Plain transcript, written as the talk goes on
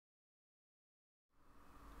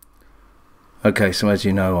Okay, so as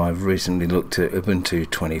you know, I've recently looked at Ubuntu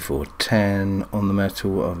 24.10 on the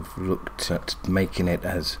Metal. I've looked at making it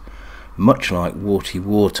as much like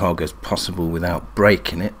Warthog as possible without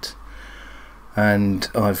breaking it. And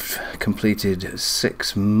I've completed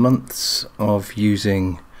 6 months of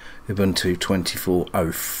using Ubuntu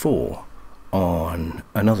 24.04 on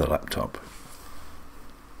another laptop.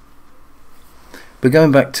 But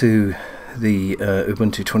going back to the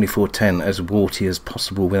Ubuntu 24.10 as warty as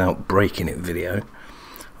possible without breaking it video,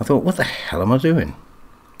 I thought, what the hell am I doing?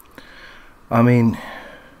 I mean,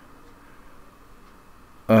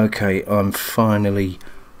 okay, I'm finally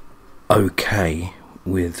okay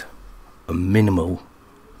with the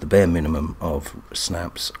bare minimum of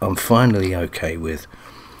snaps. I'm finally okay with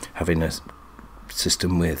having a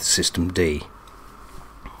system with systemd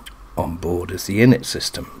on board as the init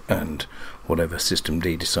system, and whatever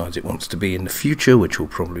systemd decides it wants to be in the future, which will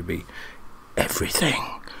probably be everything.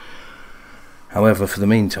 However, for the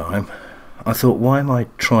meantime, I thought, why am I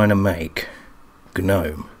trying to make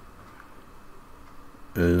GNOME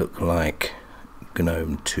look like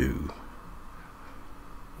GNOME 2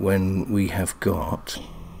 when we have got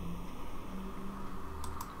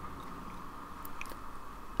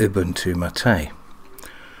Ubuntu Mate?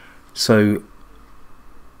 So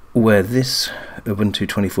where this Ubuntu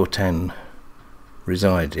 24.10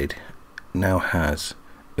 resided now has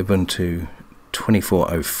Ubuntu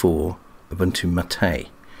 24.04 Ubuntu Mate,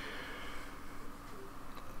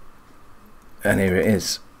 and here it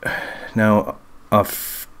is. Now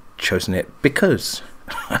I've chosen it because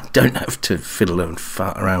I don't have to fiddle and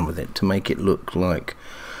fart around with it to make it look like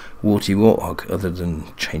Warthog, other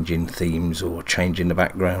than changing themes or changing the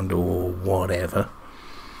background or whatever.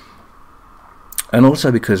 And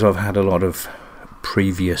also because I've had a lot of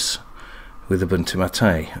previous with Ubuntu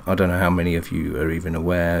Mate. I don't know how many of you are even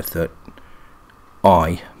aware that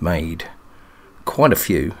I made quite a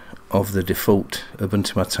few of the default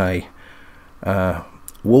Ubuntu Mate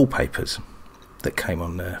wallpapers that came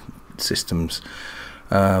on their systems.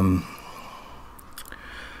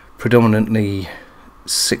 Predominantly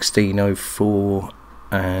 1604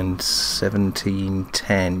 and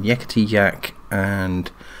 1710. Yakety Yak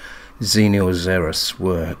and Xenial Xeris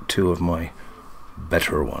were 2 of my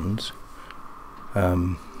better ones.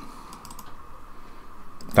 Don't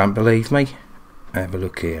believe me? Have a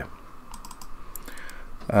look here.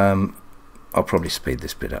 I'll probably speed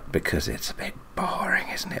this bit up because it's a bit boring,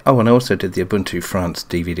 isn't it? Oh, and I also did the Ubuntu France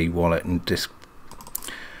DVD wallet and disc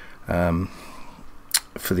for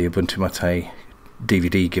the Ubuntu Mate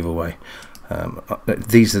DVD giveaway.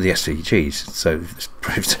 These are the SVGs, so this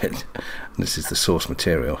proves it. This is the source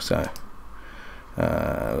material, so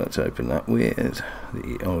let's open that with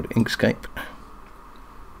the old Inkscape.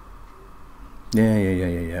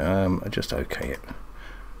 Yeah. I just OK it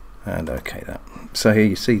and OK that. So here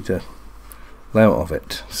you see the layout of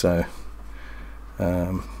it. So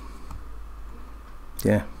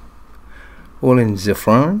yeah, all in the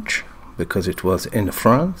French because it was in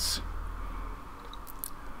France.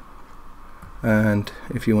 And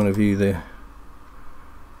if you want to view the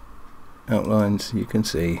outlines, you can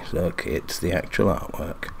see, look, it's the actual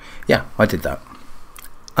artwork. Yeah, I did that.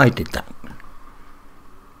 I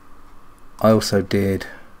also did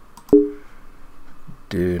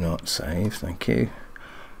do not save, thank you.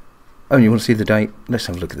 Oh, you want to see the date? Let's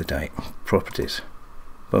have a look at the date. Properties.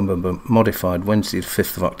 Boom, boom, boom. Modified Wednesday the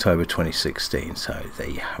 5th of October 2016. So there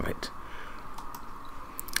you have it.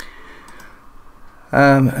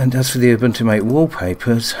 And as for the Ubuntu Mate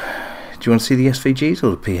wallpapers, do you want to see the SVGs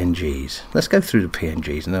or the PNGs? Let's go through the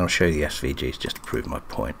PNGs and then I'll show you the SVGs just to prove my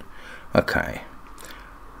point. Okay,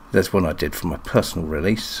 there's one I did for my personal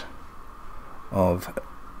release of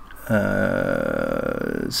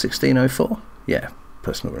 1604. Yeah,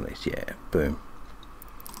 personal release, yeah, boom.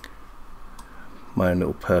 My own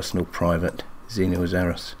little personal private Xenial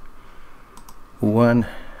Xeris one.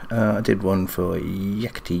 I did one for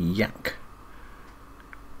Yakety Yak.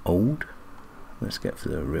 Old. Let's get for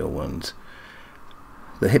the real ones.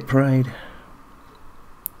 The Hit Parade.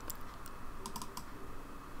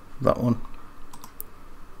 That one.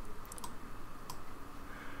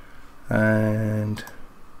 And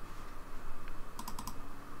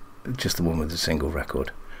just the one with the single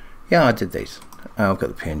record. Yeah, I did these. I've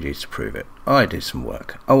got the PNGs to prove it. I did some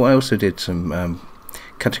work. Oh, I also did some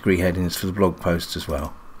category headings for the blog post as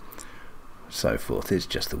well. So forth. It's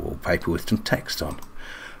just the wallpaper with some text on.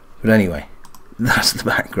 But anyway, that's the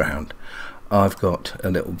background. I've got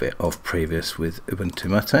a little bit of previous with Ubuntu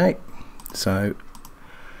Mate, so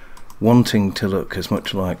wanting to look as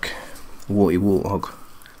much like Warthog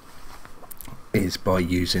is by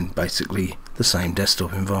using basically the same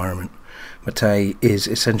desktop environment. Mate is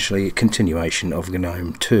essentially a continuation of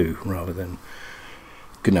GNOME 2 rather than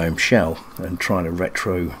GNOME Shell, and trying to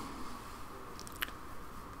retro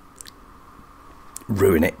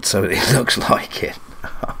ruin it so it looks like it.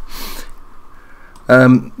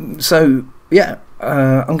 So yeah,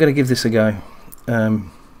 I'm going to give this a go,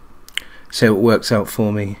 see how it works out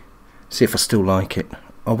for me, see if I still like it.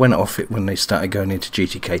 I went off it when they started going into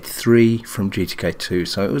GTK 3 from GTK 2,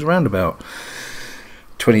 so it was around about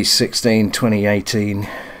 2016, 2018,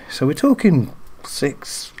 so we're talking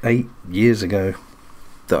 6-8 years ago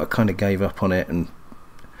that I kind of gave up on it, and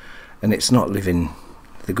it's not living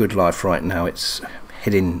the good life right now. It's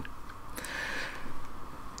heading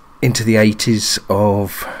into the 80s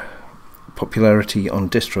of popularity on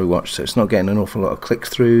DistroWatch, so it's not getting an awful lot of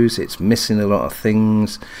click-throughs, it's missing a lot of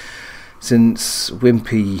things. Since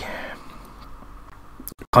Wimpy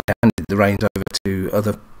handed the reins over to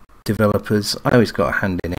other developers, I know he's got a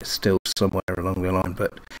hand in it still somewhere along the line,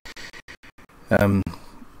 but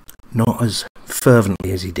not as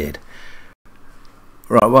fervently as he did.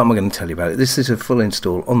 Right, what am I going to tell you about it? This is a full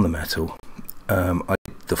install on the Metal. I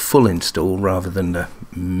did the full install rather than the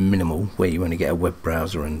minimal, where you only get a web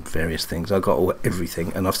browser and various things. I got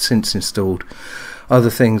everything, and I've since installed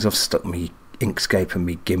other things. I've stuck me Inkscape and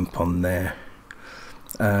me GIMP on there,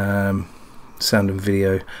 sound and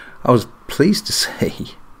video. I was pleased to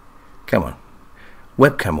see, come on,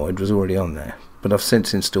 Webcamoid was already on there, but I've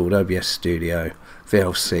since installed OBS Studio,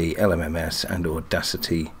 VLC, LMMS and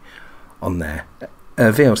Audacity on there.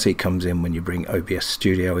 VLC comes in when you bring OBS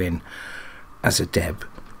Studio in as a deb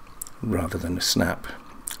rather than a snap.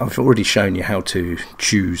 I've already shown you how to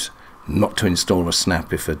choose not to install a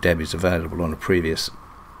snap if a deb is available on a previous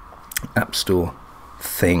App Store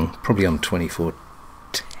thing, probably on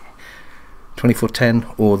 2410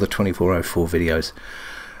 or the 2404 videos,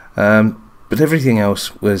 but everything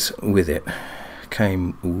else was with it,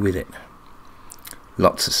 came with it,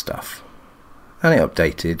 lots of stuff, and it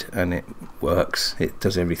updated and it works, it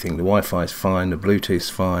does everything. The Wi-Fi is fine, the Bluetooth's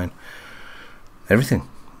fine, everything.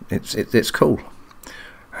 It's cool.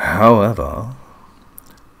 However,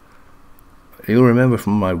 you'll remember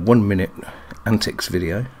from my 1-minute antics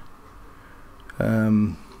video,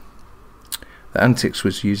 the antics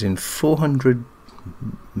was using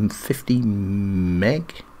 450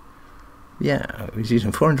 meg. Yeah, it was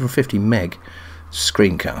using 450 meg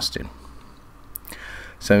screencasting.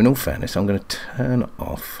 So in all fairness, I'm going to turn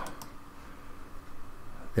off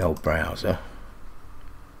the old browser.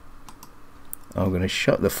 I'm going to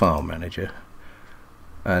shut the file manager,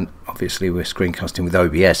 and obviously we're screencasting with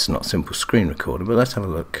OBS, not simple screen recorder, but let's have a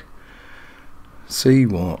look, see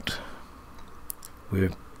what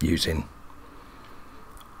we're using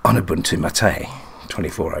on Ubuntu Mate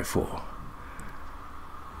 2404.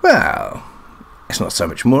 Well, it's not so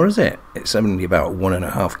much more, is it? It's only about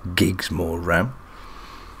 1.5 gigs more RAM.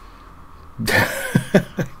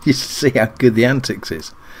 You see how good the Antics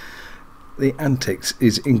is. The Antics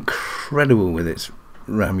is incredible with its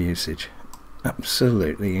RAM usage,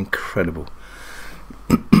 absolutely incredible.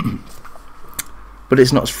 But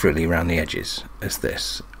it's not as frilly around the edges as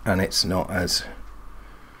this, and it's not as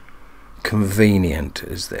convenient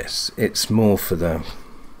as this. It's more for the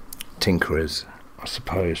tinkerers, I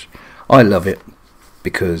suppose. I love it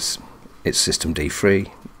because it's systemd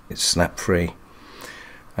free, it's snap free,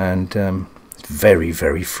 and it's very,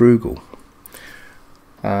 very frugal.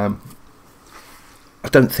 I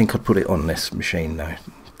don't think I'd put it on this machine though.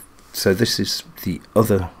 So this is the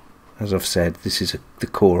other, as I've said, this is the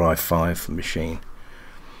Core i5 machine.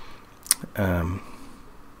 Have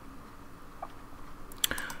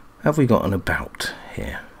we got an about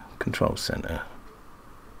here? Control center.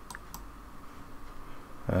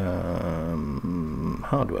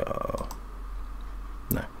 Hardware.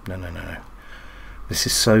 No. This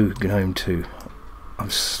is so GNOME 2.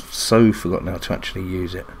 I've so forgotten how to actually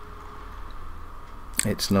use it.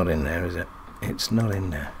 It's not in there, is it? It's not in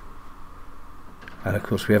there. And of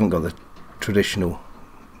course we haven't got the traditional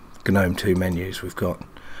GNOME 2 menus. We've got,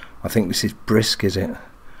 I think this is Brisk, is it?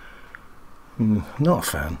 Not a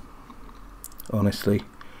fan, honestly.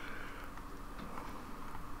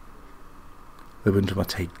 Ubuntu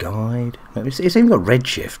Mate guide. It's even got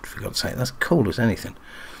Redshift, for God's sake. That's cool as anything.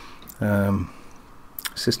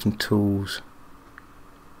 System tools.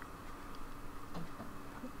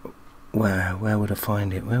 Where would I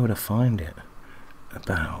find it? Where would I find it?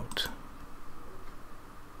 About.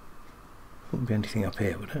 Wouldn't be anything up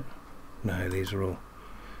here, would it? No, these are all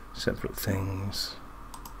separate things,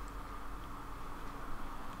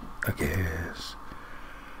 I guess.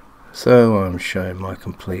 So I'm showing my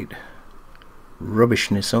complete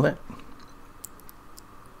rubbishness of it.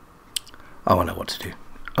 Oh, I know what to do.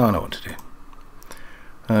 Oh, I know what to do.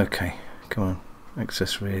 Okay, come on.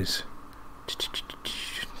 Accessories.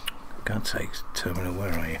 God's sakes, terminal,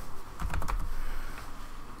 where are you?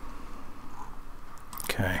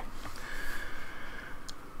 Okay.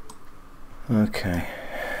 Okay.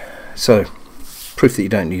 So, proof that you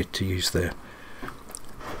don't need to use the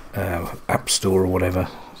App Store or whatever.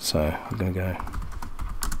 So, I'm going to go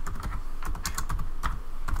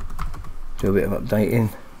do a bit of updating.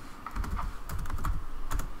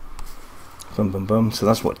 Bum bum bum. So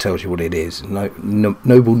that's what tells you what it is. Noble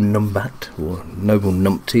Numbat or Noble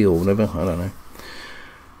Numpty or whatever. I don't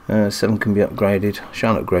know. 7 can be upgraded. I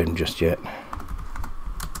shan't upgrade them just yet.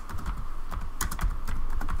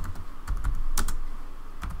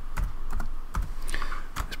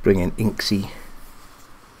 Let's bring in Inksy.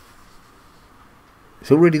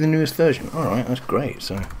 It's already the newest version. Alright, that's great.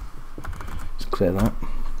 So let's clear that.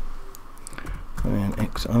 And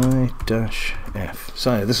XI-F.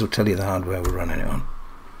 So this will tell you the hardware we're running it on.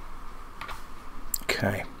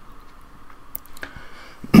 Okay.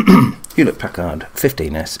 Hewlett-Packard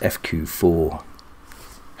 15S FQ4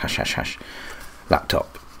 ##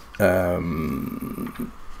 laptop.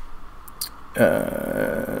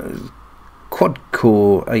 Quad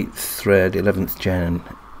core 8th thread 11th gen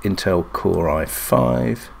Intel Core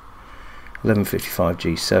i5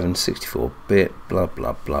 1155G7 64-bit blah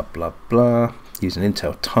blah blah blah blah. Using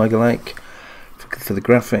Intel Tiger Lake for the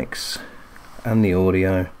graphics and the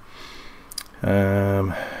audio.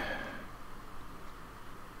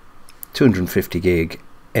 250 gig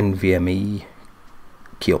NVMe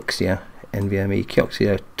Kioxia. NVMe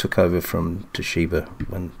Kioxia took over from Toshiba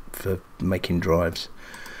for making drives.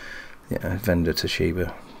 Yeah, vendor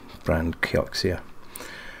Toshiba, brand Kioxia.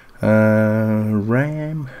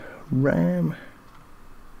 RAM.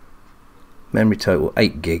 Memory total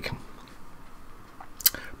 8 gig.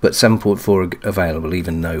 But 7.4 available,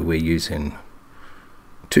 even though we're using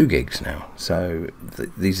 2 gigs now. So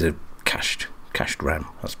these are cached RAM,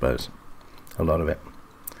 I suppose. A lot of it.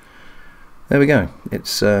 There we go.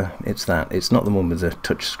 It's that. It's not the one with the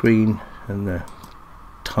touch screen and the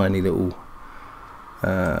tiny little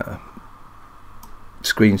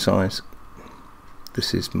screen size.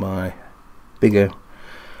 This is my bigger,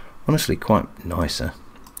 honestly quite nicer.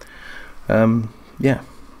 Yeah.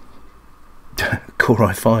 Core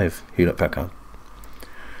i5 Hewlett-Packard.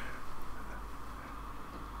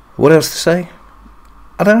 What else to say?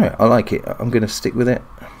 I don't know. I like it. I'm going to stick with it.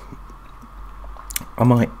 I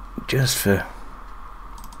might just for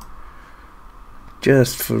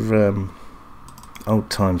old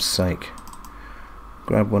time's sake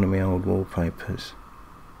grab one of my old wallpapers.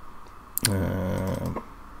 The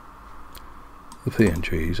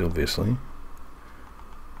PNGs, obviously.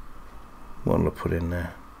 What will I put in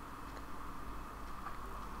there?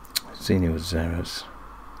 Xenia Zeros.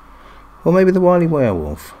 Or maybe the Wily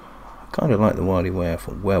Werewolf. I kind of like the Wily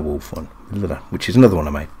Werewolf one, which is another one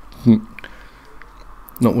I made.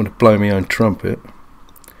 Not want to blow my own trumpet.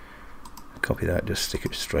 Copy that, just stick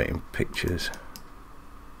it straight in pictures.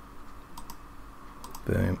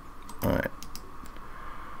 Boom. Alright.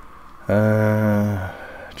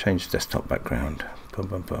 Change desktop background. Bum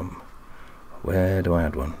bum bum. Where do I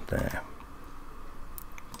add one? There.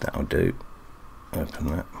 That'll do. Open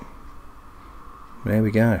that. There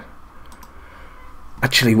we go.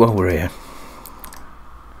 Actually, while we're here,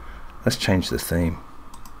 let's change the theme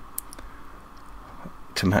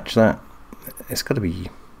to match that. It's got to be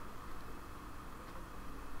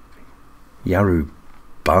Yaru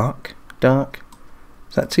Dark.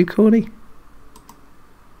 Is that too corny?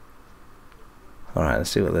 Alright, let's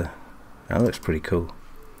see what that looks pretty cool.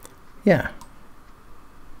 Yeah,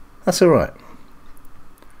 that's alright.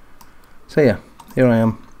 So yeah, here I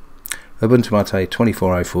am, Ubuntu Mate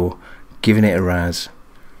 2404, giving it a razz.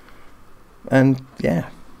 And yeah,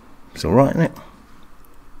 it's alright, isn't it?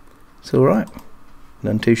 It's alright.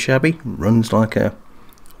 None too shabby, runs like a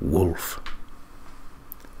wolf.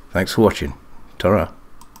 Thanks for watching. Ta-ra.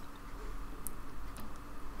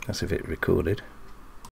 That's if it recorded.